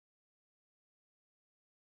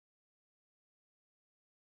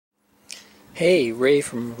Hey, Ray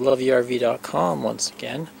from LoveyRV.com once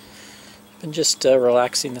again. Been just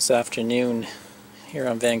relaxing this afternoon here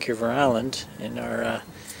on Vancouver Island in our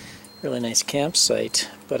really nice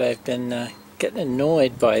campsite, but I've been getting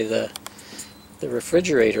annoyed by the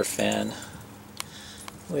refrigerator fan.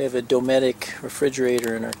 We have a Dometic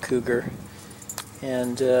refrigerator in our Cougar,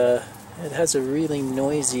 and it has a really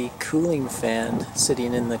noisy cooling fan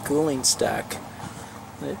sitting in the cooling stack.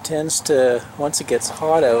 And it tends to, once it gets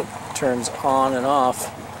hot out, turns on and off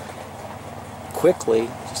quickly.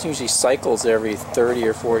 It just usually cycles every 30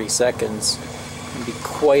 or 40 seconds. It can be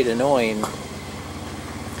quite annoying.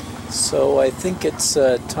 So I think it's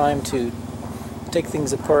time to take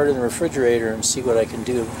things apart in the refrigerator and see what I can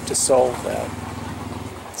do to solve that.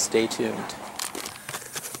 Stay tuned.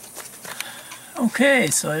 Okay,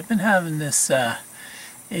 so I've been having this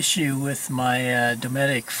issue with my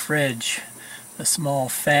Dometic fridge. A small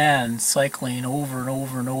fan cycling over and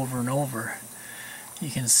over and over and over. You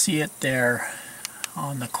can see it there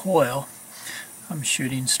on the coil. I'm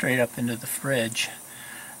shooting straight up into the fridge,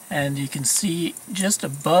 and you can see just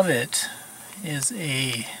above it is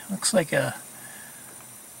a, looks like a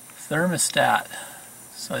thermostat.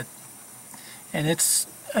 And it's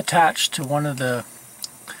attached to one of the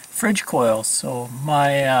fridge coils. So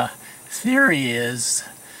my theory is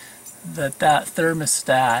that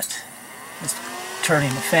thermostat is turning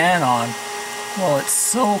the fan on. Well, it's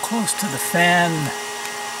so close to the fan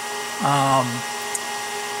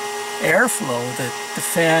airflow that the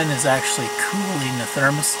fan is actually cooling the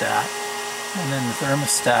thermostat, and then the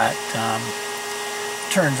thermostat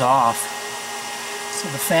turns off. So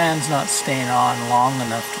the fan's not staying on long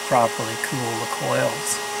enough to properly cool the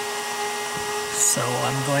coils. So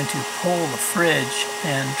I'm going to pull the fridge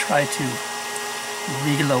and try to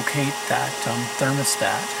relocate that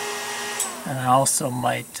thermostat. And I also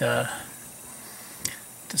might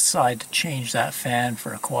decide to change that fan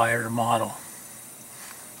for a quieter model.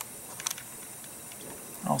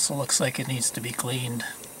 Also looks like it needs to be cleaned.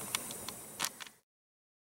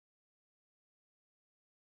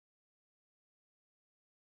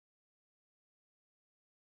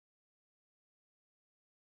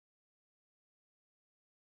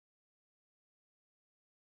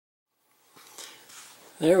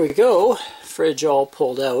 There we go, fridge all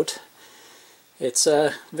pulled out. It's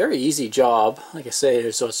a very easy job. Like I say,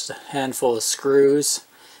 there's just a handful of screws,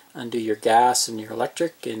 undo your gas and your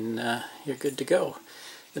electric, and you're good to go.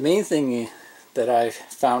 The main thing that I've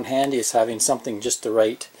found handy is having something just the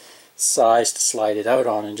right size to slide it out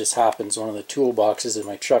on, and just happens one of the toolboxes in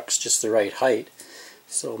my truck's just the right height.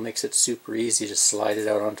 So it makes it super easy to slide it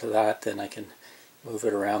out onto that, then I can move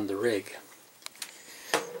it around the rig.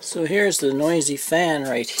 So here's the noisy fan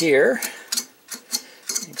right here.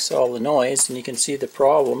 Makes all the noise, and you can see the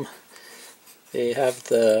problem. They have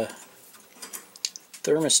the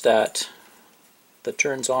thermostat that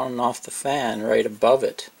turns on and off the fan right above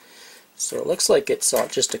it. So it looks like it's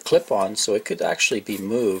just a clip-on, so it could actually be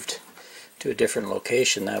moved to a different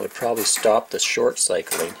location. That would probably stop the short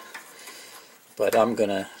cycling. But I'm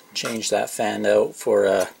going to change that fan out for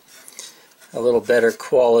a little better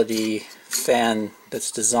quality fan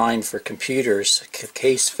that's designed for computers, a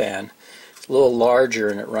case fan. A little larger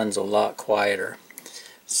and it runs a lot quieter.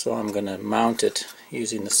 So I'm going to mount it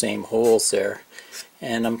using the same holes there,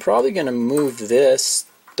 and I'm probably going to move this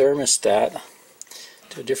thermostat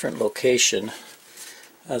to a different location.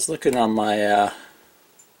 I was looking on my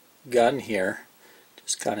gun here,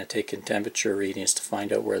 just kind of taking temperature readings to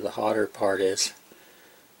find out where the hotter part is.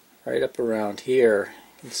 Right up around here,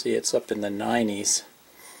 you can see it's up in the 90s.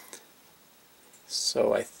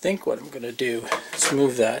 So I think what I'm going to do is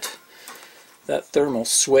move that thermal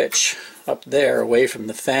switch up there away from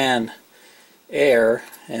the fan air,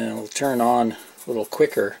 and it'll turn on a little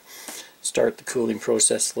quicker, start the cooling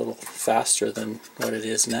process a little faster than what it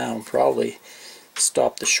is now, and probably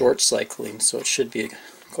stop the short cycling, so it should be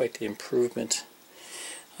quite the improvement.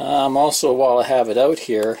 Also, while I have it out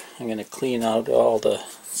here, I'm going to clean out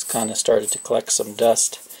it's kind of started to collect some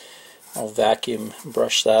dust. I'll vacuum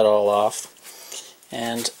brush that all off.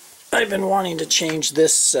 And I've been wanting to change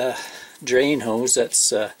this drain hose.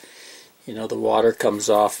 That's you know, the water comes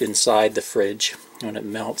off inside the fridge when it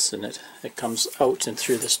melts, and it comes out and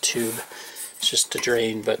through this tube. It's just a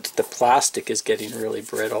drain, but the plastic is getting really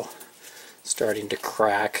brittle, starting to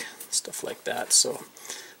crack, stuff like that. So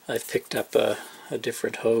I've picked up a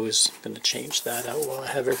different hose. I'm going to change that out while I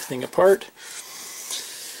have everything apart.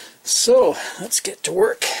 So let's get to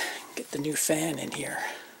work, get the new fan in here.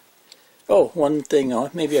 Oh, one thing,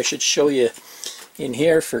 maybe I should show you in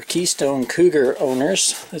here for Keystone Cougar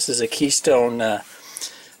owners. This is a Keystone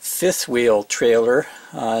fifth wheel trailer.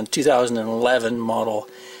 2011 model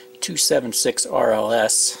 276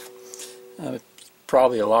 RLS.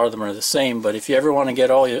 Probably a lot of them are the same, but if you ever want to get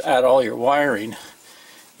add all your wiring,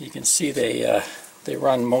 you can see they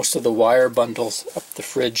run most of the wire bundles up the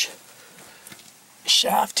fridge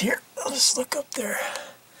shaft here. I'll just look up there.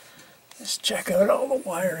 Just check out all the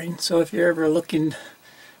wiring. So if you're ever looking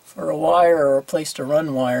for a wire or a place to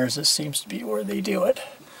run wires, this seems to be where they do it.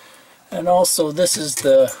 And also this is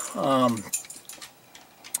the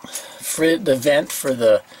vent for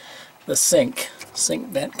the sink. Sink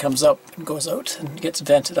vent comes up and goes out and gets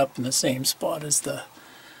vented up in the same spot as the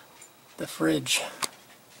fridge.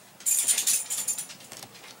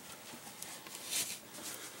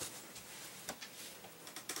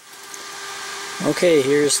 Okay,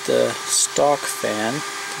 here's the stock fan. You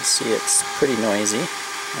can see it's pretty noisy,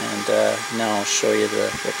 and now I'll show you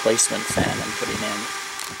the replacement fan I'm putting in.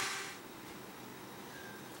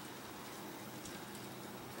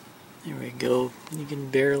 There we go. You can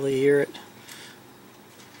barely hear it.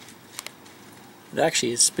 It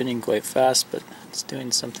actually is spinning quite fast, but it's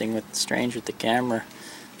doing something strange with the camera.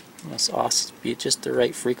 It must be just the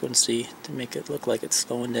right frequency to make it look like it's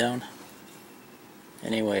slowing down.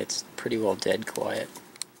 Anyway, it's pretty well dead quiet.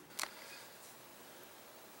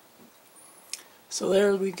 So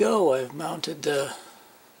there we go. I've mounted the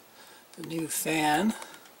new fan.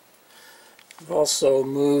 I've also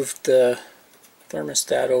moved the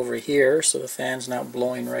thermostat over here, so the fan's not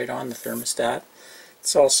blowing right on the thermostat.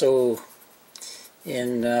 It's also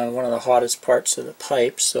in one of the hottest parts of the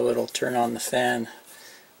pipe, so it'll turn on the fan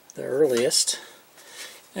the earliest.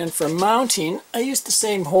 And for mounting, I used the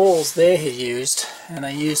same holes they had used, and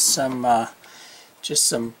I used some just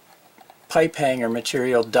some pipe hanger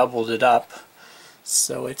material, doubled it up,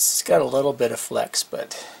 so it's got a little bit of flex,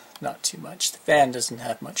 but not too much. The fan doesn't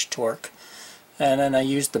have much torque. And then I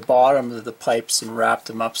used the bottom of the pipes and wrapped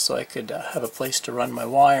them up so I could have a place to run my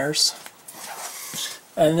wires.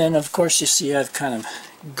 And then of course you see I've kind of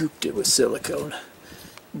gooped it with silicone.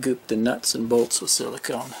 Gooped the nuts and bolts with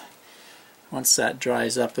silicone. Once that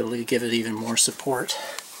dries up, it'll give it even more support,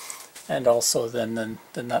 and also then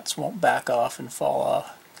the nuts won't back off and fall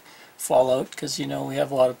out, because you know we have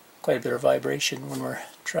quite a bit of vibration when we're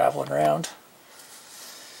traveling around.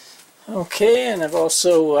 Okay, and I've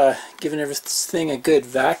also given everything a good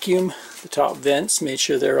vacuum. The top vents, made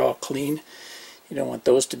sure they're all clean. You don't want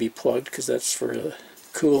those to be plugged because that's for the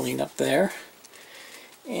cooling up there.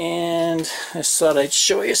 And I just thought I'd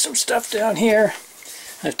show you some stuff down here.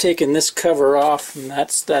 I've taken this cover off, and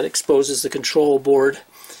that exposes the control board.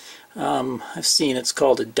 I've seen it's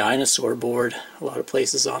called a dinosaur board a lot of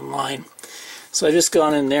places online. So I've just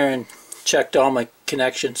gone in there and checked all my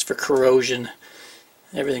connections for corrosion.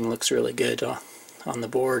 Everything looks really good on the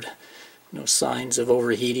board. No signs of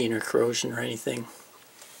overheating or corrosion or anything.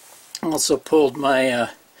 I also pulled my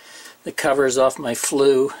the covers off my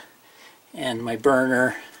flue and my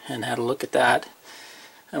burner and had a look at that.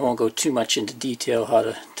 I won't go too much into detail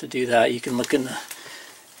how to do that. You can look in the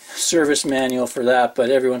service manual for that, but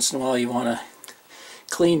every once in a while you want to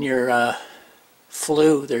clean your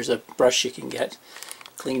flue. There's a brush you can get.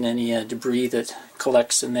 Clean any debris that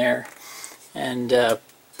collects in there, and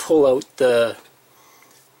pull out the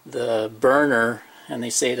burner, and they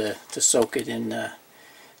say to soak it in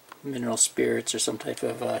mineral spirits or some type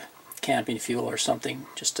of camping fuel or something,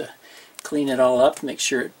 just to clean it all up, make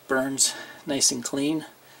sure it burns nice and clean.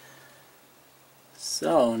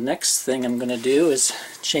 So next thing I'm going to do is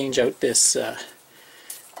change out this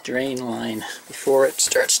drain line before it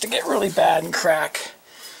starts to get really bad and crack.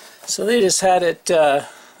 So they just had it,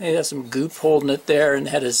 they had some goop holding it there and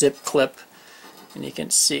had a zip clip, and you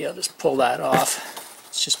can see, I'll just pull that off.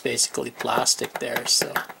 It's just basically plastic there,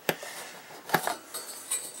 so.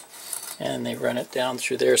 And they run it down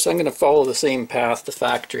through there. So I'm going to follow the same path the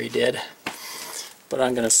factory did, but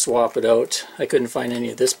I'm going to swap it out. I couldn't find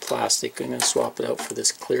any of this plastic. I'm going to swap it out for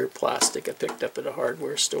this clear plastic I picked up at a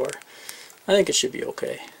hardware store. I think it should be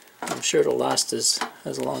okay. I'm sure it'll last as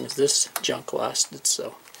long as this junk lasted.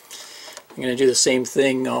 So I'm going to do the same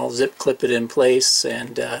thing. I'll zip clip it in place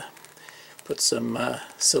and put some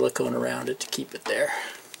silicone around it to keep it there.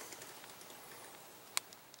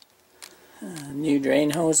 New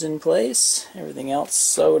drain hose in place, everything else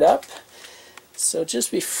sewed up. So just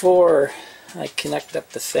before I connect up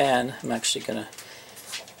the fan, I'm actually going to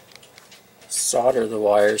solder the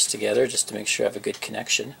wires together just to make sure I have a good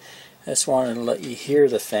connection. I just wanted to let you hear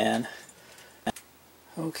the fan.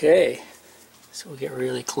 Okay, so we'll get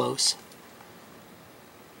really close.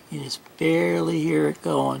 You just barely hear it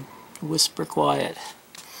going, whisper quiet.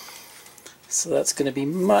 So that's going to be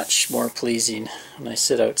much more pleasing when I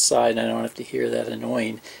sit outside and I don't have to hear that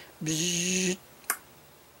annoying bzzz,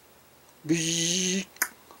 bzzz,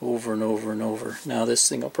 over and over and over. Now this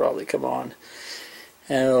thing will probably come on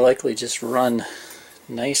and it'll likely just run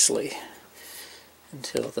nicely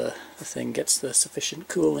until the thing gets the sufficient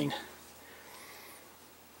cooling.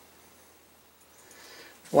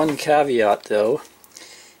 One caveat though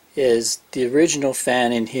is the original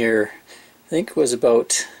fan in here I think was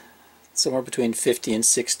about somewhere between 50 and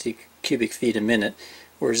 60 cubic feet a minute,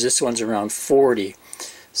 whereas this one's around 40.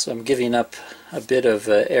 So I'm giving up a bit of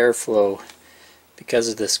airflow because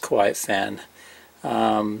of this quiet fan.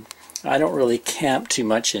 I don't really camp too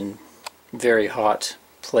much in very hot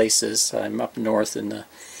places. I'm up north in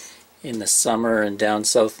the summer and down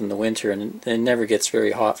south in the winter, and it never gets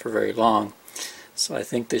very hot for very long. So I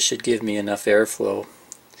think this should give me enough airflow.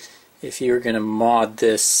 If you're going to mod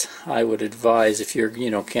this, I would advise, if you're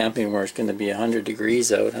camping where it's going to be 100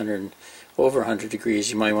 degrees out, over 100 degrees,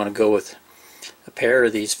 you might want to go with a pair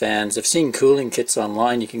of these fans. I've seen cooling kits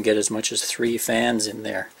online, you can get as much as 3 fans in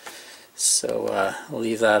there. So I'll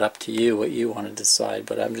leave that up to you, what you want to decide,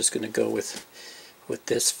 but I'm just going to go with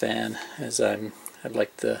this fan, as I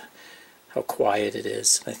like how quiet it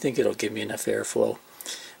is. I think it'll give me enough airflow.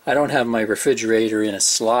 I don't have my refrigerator in a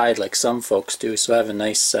slide like some folks do, so I have a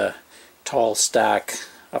nice tall stack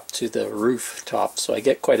up to the roof top, so I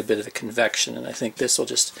get quite a bit of a convection, and I think this will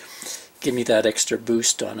just give me that extra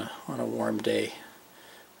boost on a warm day.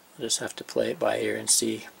 I'll just have to play it by ear and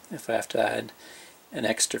see if I have to add an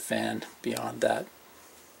extra fan beyond that.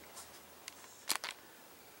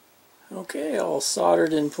 Okay, all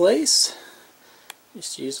soldered in place.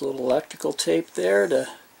 Just use a little electrical tape there to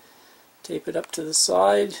tape it up to the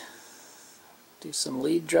side. Do some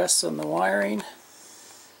lead dress on the wiring.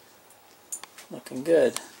 Looking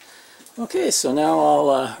good. Okay, so now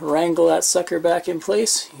I'll wrangle that sucker back in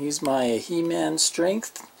place. Use my He-Man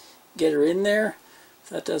strength. Get her in there.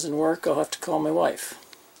 If that doesn't work, I'll have to call my wife.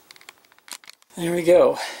 There we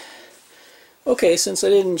go. Okay, since I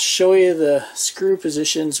didn't show you the screw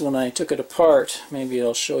positions when I took it apart, maybe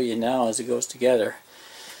I'll show you now as it goes together.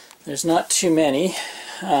 There's not too many.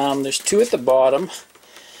 There's 2 at the bottom.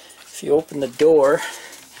 If you open the door,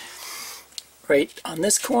 right on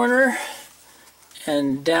this corner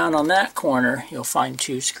and down on that corner, you'll find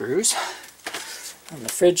 2 screws on the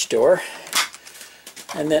fridge door.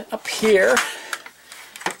 And then up here,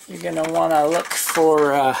 you're going to want to look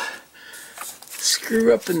for a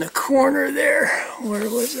screw up in the corner there. Where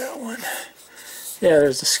was that one? Yeah,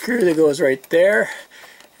 there's a screw that goes right there.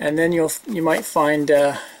 And then you might find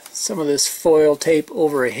some of this foil tape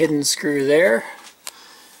over a hidden screw there.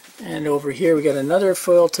 And over here we got another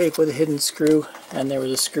foil tape with a hidden screw, and there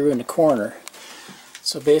was a screw in the corner.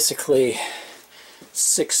 So basically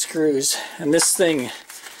 6 screws, and this thing,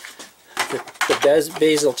 the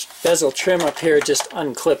bezel trim up here just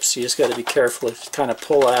unclips, so you just got to be careful if you kind of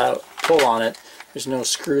pull on it. There's no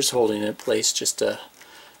screws holding it in place, just a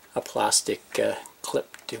plastic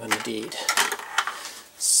clip doing the deed.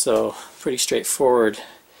 So pretty straightforward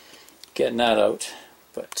getting that out,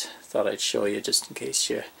 but thought I'd show you just in case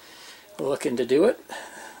you're looking to do it.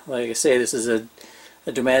 Like I say, this is a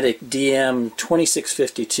Dometic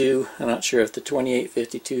DM2652. I'm not sure if the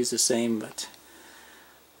 2852 is the same, but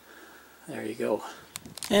there you go.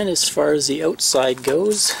 And as far as the outside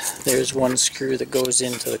goes, there's one screw that goes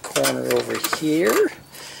into the corner over here,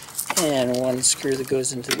 and one screw that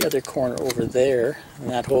goes into the other corner over there, and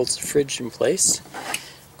that holds the fridge in place.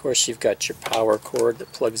 Of course, you've got your power cord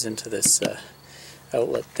that plugs into this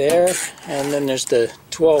outlet there, and then there's the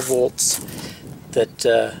 12 volts that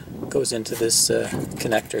goes into this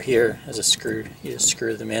connector here as a screw. You just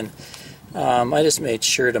screw them in. I just made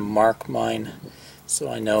sure to mark mine so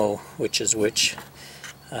I know which is which.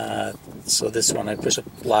 So this one I put a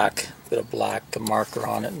bit of black marker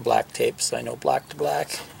on it and black tape, so I know black to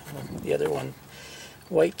black. And the other one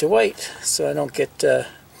white to white, so I don't get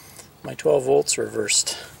my 12 volts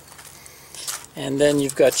reversed. And then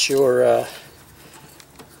you've got your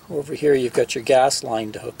over here you've got your gas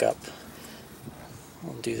line to hook up.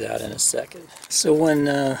 I'll do that in a second. So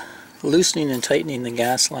when loosening and tightening the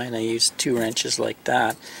gas line, I use 2 wrenches like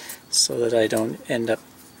that so that I don't end up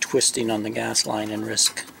twisting on the gas line and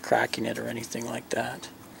risk cracking it or anything like that.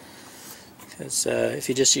 Because if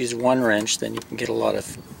you just use 1 wrench, then you can get a lot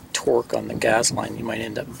of torque on the gas line. You might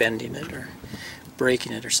end up bending it or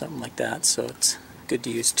breaking it or something like that. So it's good to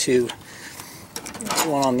use 2. There's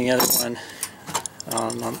one on the other one,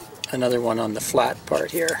 another one on the flat part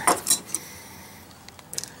here.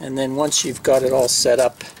 And then once you've got it all set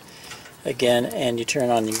up again and you turn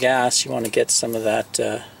on your gas, you want to get some of that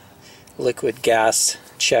liquid gas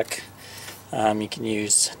check. You can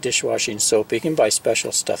use dishwashing soap. You can buy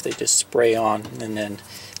special stuff they just spray on and then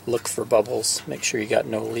look for bubbles. Make sure you got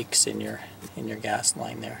no leaks in your gas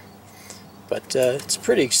line there. But it's a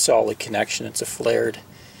pretty solid connection. It's a flared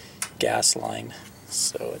gas line,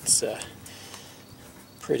 so it's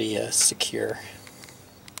pretty secure.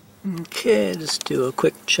 Okay, just do a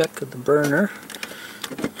quick check of the burner.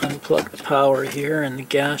 Unplug the power here and the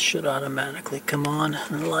gas should automatically come on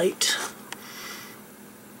and light.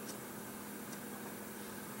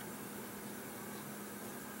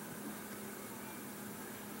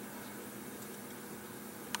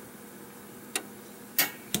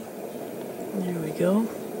 There we go.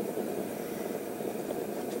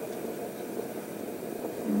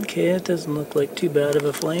 Okay, it doesn't look like too bad of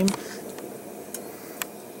a flame.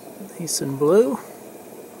 Nice and blue,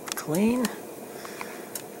 clean.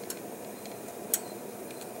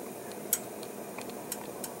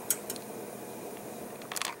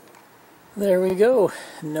 There we go.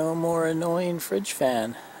 No more annoying fridge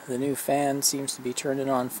fan. The new fan seems to be turning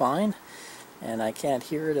on fine, and I can't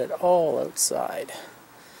hear it at all outside.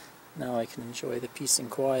 Now I can enjoy the peace and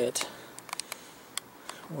quiet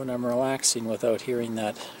when I'm relaxing without hearing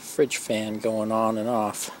that fridge fan going on and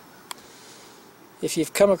off. If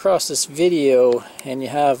you've come across this video and you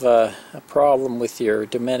have a problem with your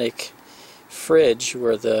Dometic fridge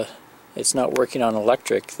where it's not working on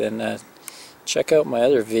electric, then check out my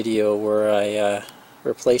other video where I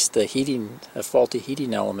replaced a faulty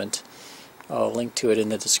heating element. I'll link to it in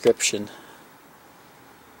the description.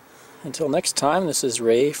 Until next time, this is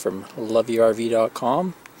Ray from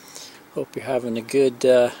loveyourrv.com. Hope you're having a good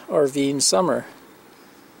RVing summer.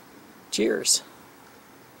 Cheers.